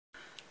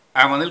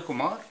I'm Anil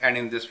Kumar, and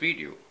in this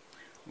video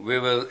we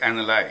will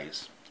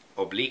analyze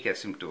oblique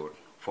asymptote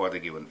for the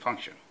given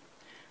function.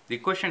 The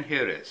question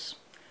here is,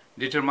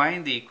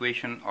 determine the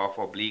equation of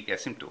oblique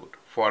asymptote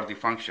for the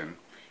function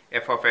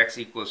f of x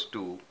equals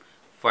to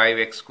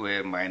 5x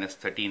squared minus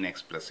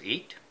 13x plus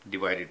 8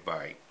 divided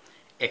by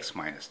x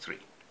minus 3.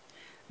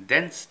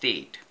 Then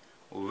state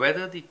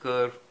whether the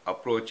curve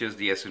approaches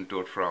the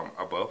asymptote from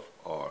above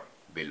or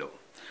below.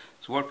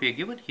 So what we are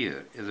given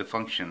here is a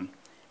function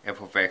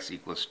f of x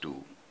equals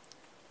to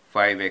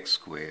 5x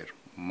squared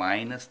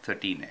minus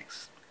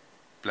 13x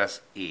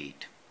plus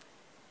 8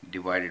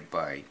 divided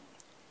by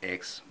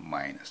x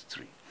minus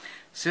 3.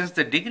 Since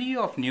the degree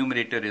of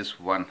numerator is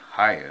 1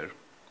 higher,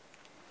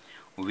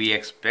 we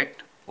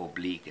expect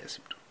oblique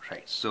asymptote,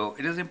 right? So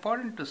it is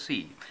important to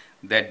see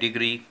that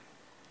degree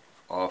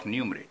of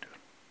numerator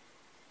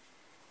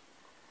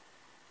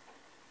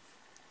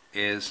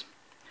is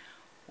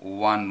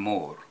 1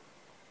 more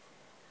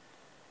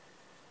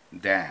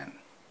than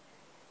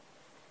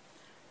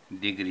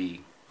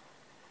degree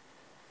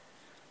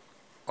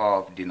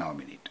of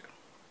denominator.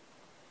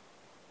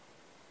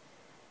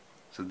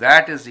 So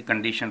that is the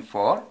condition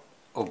for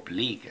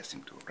oblique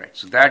asymptote, right?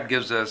 So that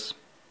gives us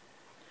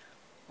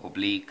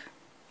oblique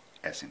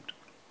asymptote.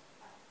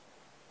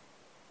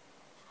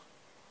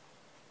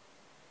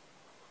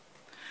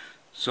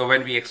 So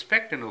when we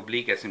expect an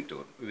oblique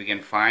asymptote, we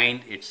can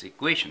find its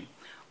equation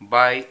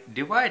by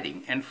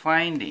dividing and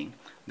finding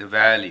the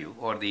value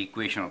or the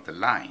equation of the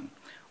line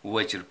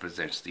which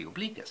represents the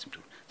oblique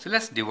asymptote. So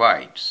let's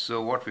divide.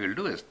 So what we will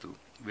do is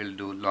we'll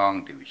do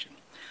long division.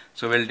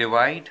 So we'll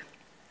divide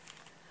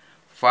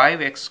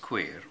 5x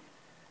squared,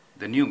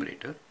 the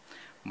numerator,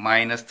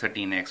 minus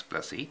 13x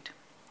plus 8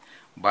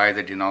 by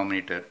the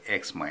denominator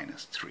x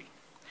minus 3.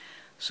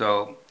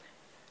 So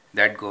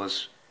that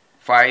goes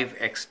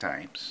 5x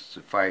times,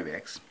 so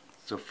 5x,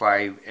 so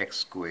 5x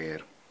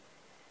squared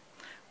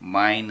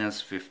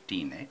minus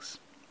 15x,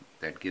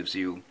 that gives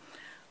you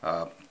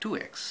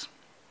 2x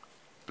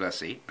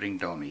plus 8, bring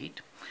down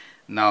 8.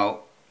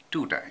 Now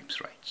 2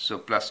 times, right? So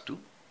plus 2,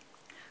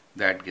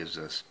 that gives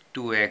us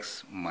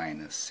 2x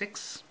minus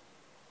 6,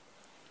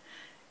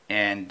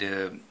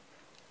 and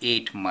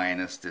 8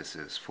 minus this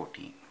is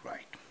 14,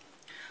 right?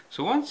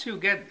 So once you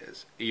get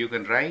this, you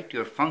can write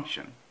your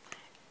function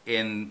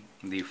in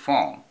the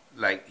form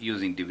like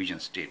using division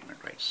statement,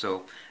 right?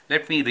 So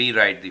let me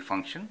rewrite the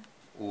function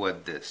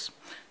with this.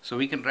 So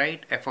we can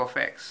write f of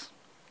x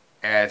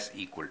as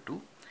equal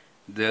to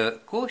the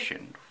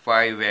quotient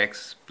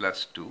 5x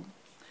plus 2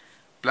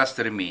 plus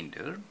the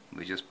remainder,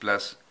 which is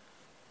plus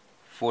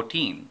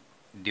 14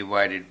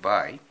 divided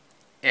by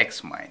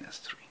x minus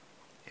 3,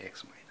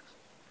 x minus,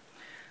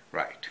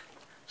 right?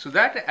 So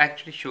that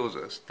actually shows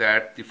us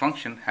that the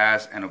function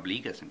has an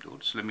oblique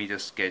asymptote. So let me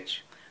just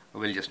sketch,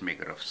 we'll just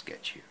make a rough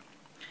sketch here.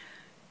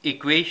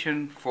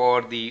 Equation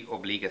for the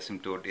oblique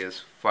asymptote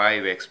is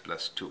 5x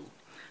plus 2.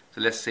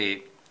 So let's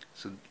say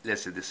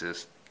this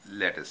is,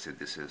 let us say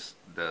this is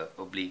the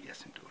oblique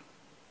asymptote,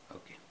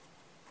 okay,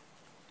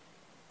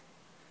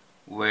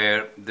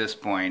 where this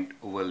point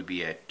will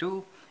be at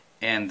 2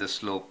 and the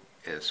slope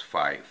is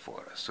 5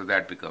 for us. So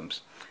that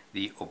becomes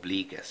the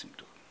oblique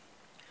asymptote.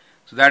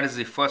 So that is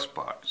the first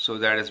part. So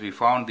that is, we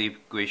found the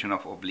equation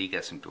of oblique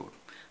asymptote.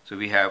 So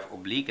we have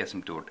oblique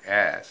asymptote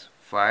as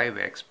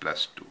 5x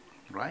plus 2,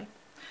 right?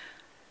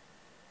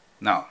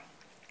 Now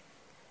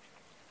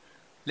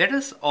let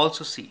us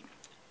also see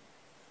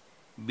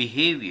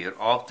behavior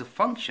of the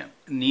function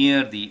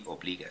near the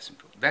oblique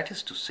asymptote. That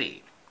is to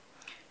say,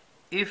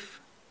 if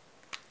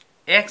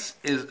x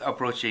is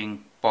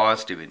approaching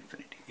positive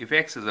infinity, if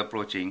x is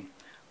approaching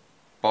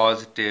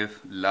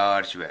positive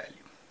large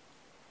value,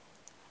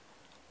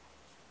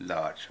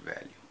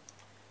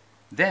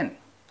 then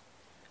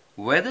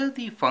whether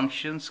the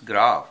function's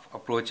graph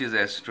approaches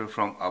asymptote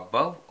from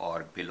above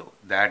or below,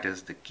 that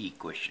is the key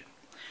question.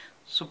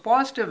 So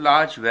positive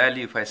large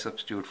value, if I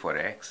substitute for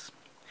x,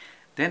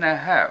 then I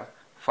have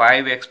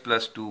 5x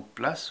plus 2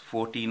 plus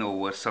 14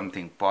 over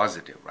something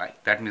positive,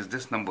 right? That means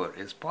this number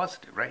is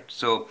positive, right?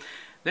 So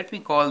let me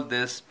call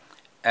this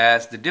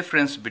as the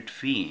difference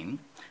between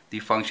the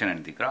function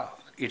and the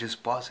graph. It is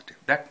positive.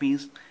 That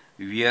means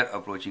we are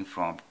approaching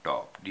from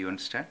top. Do you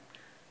understand?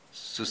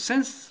 So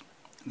since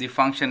the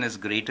function is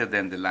greater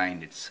than the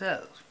line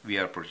itself, we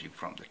are approaching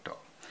from the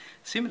top.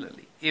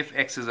 Similarly, if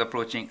x is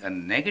approaching a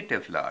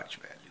negative large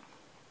value,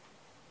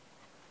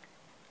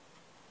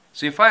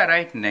 so if I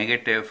write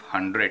negative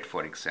 100,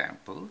 for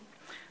example,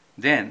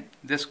 then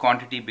this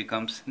quantity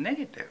becomes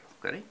negative,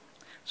 correct?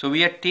 So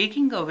we are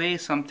taking away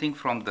something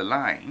from the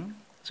line.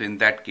 So in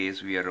that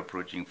case, we are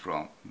approaching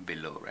from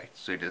below, right?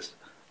 So it is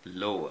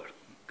lower,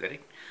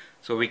 correct?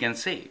 So we can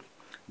say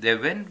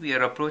that when we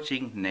are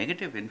approaching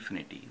negative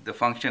infinity, the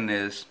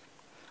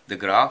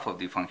graph of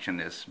the function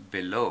is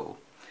below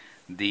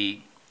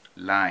the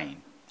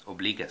line,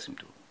 oblique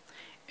asymptote.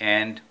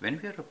 And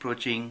when we are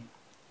approaching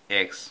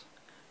x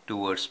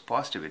towards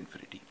positive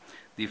infinity,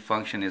 the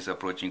function is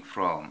approaching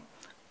from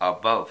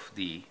above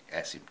the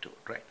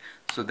asymptote, right?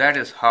 So that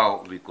is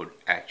how we could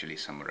actually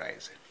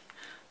summarize it.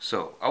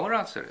 So our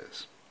answer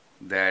is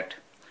that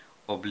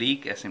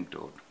oblique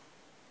asymptote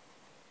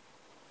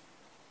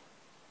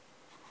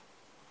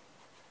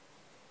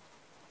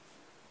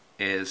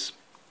is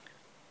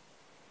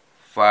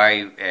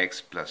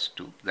 5x plus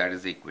 2. That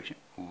is the equation.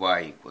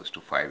 Y equals to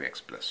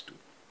 5x plus 2.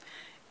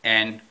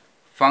 And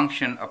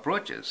function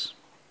approaches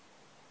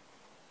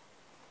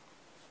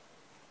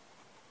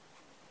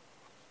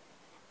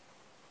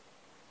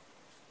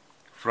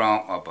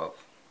from above.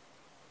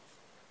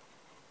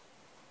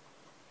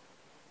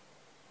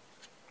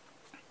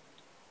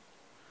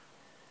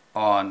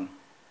 On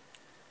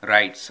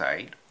right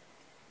side,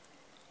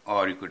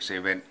 or you could say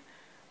when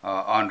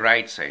on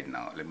right side.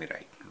 Now let me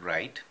write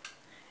right,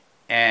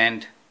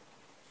 and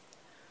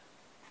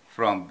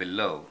from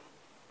below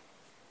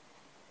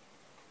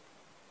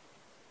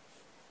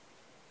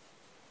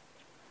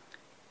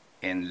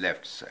in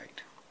left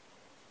side.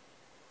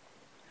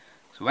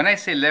 So when I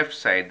say left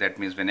side, that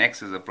means when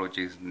x is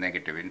approaching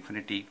negative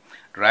infinity.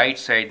 Right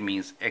side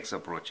means x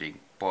approaching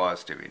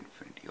positive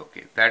infinity.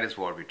 Okay, that is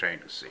what we're trying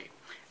to say,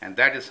 and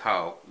that is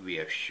how we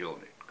have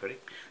shown it.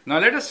 Correct. Now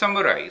let us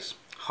summarize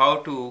how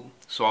to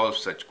solve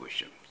such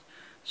questions.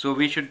 So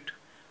we should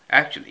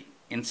actually,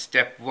 in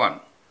step 1,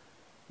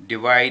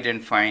 divide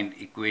and find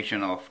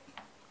equation of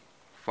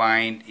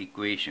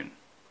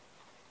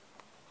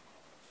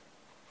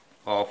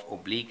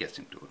oblique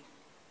asymptote.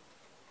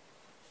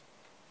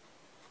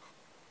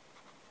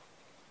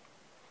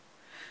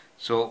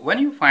 So when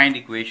you find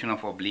equation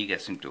of oblique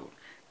asymptote,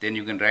 then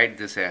you can write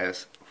this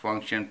as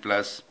function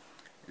plus,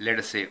 let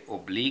us say,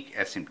 oblique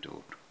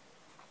asymptote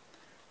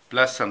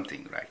plus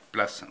something, right?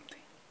 Plus something.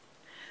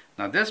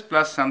 Now this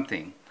plus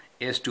something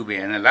is to be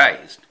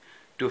analyzed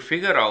to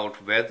figure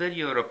out whether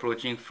you are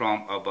approaching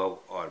from above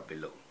or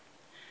below.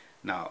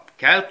 Now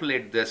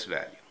calculate this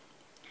value.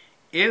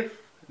 If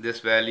this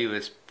value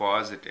is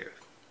positive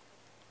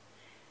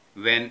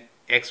when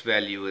x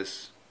value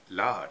is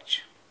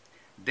large,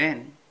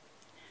 then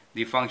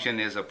the function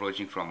is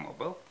approaching from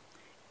above.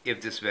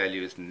 If this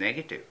value is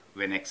negative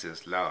when x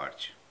is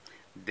large,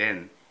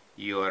 then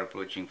you are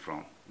approaching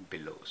from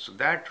below. So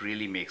that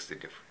really makes the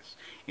difference.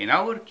 In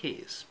our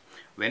case,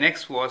 when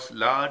x was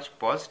large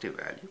positive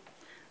value,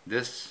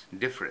 this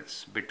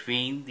difference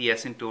between the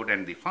asymptote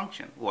and the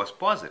function was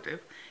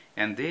positive,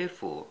 and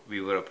therefore we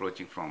were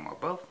approaching from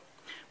above.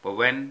 But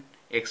when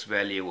x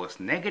value was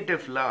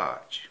negative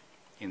large,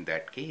 in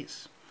that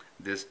case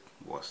this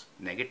was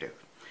negative,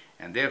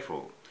 and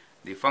therefore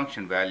the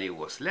function value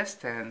was less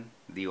than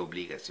the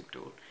oblique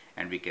asymptote,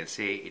 and we can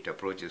say it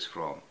approaches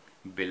from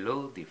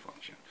below the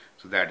function.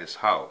 So that is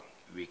how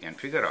we can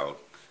figure out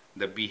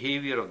the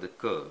behavior of the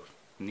curve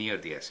near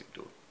the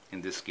asymptote,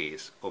 in this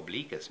case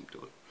oblique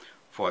asymptote,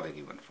 for the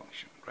given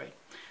function, right?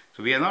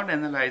 So we are not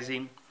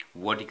analyzing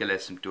vertical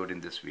asymptote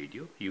in this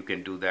video. You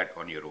can do that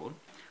on your own.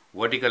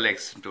 Vertical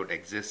asymptote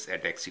exists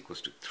at x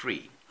equals to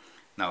 3.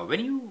 Now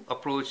when you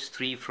approach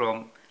 3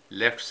 from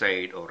left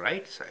side or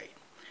right side,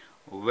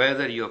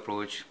 whether you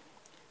approach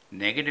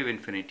negative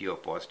infinity or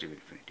positive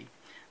infinity,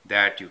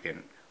 that you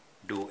can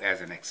do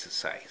as an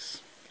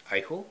exercise. I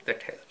hope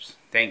that helps.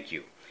 Thank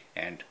you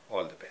and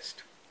all the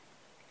best.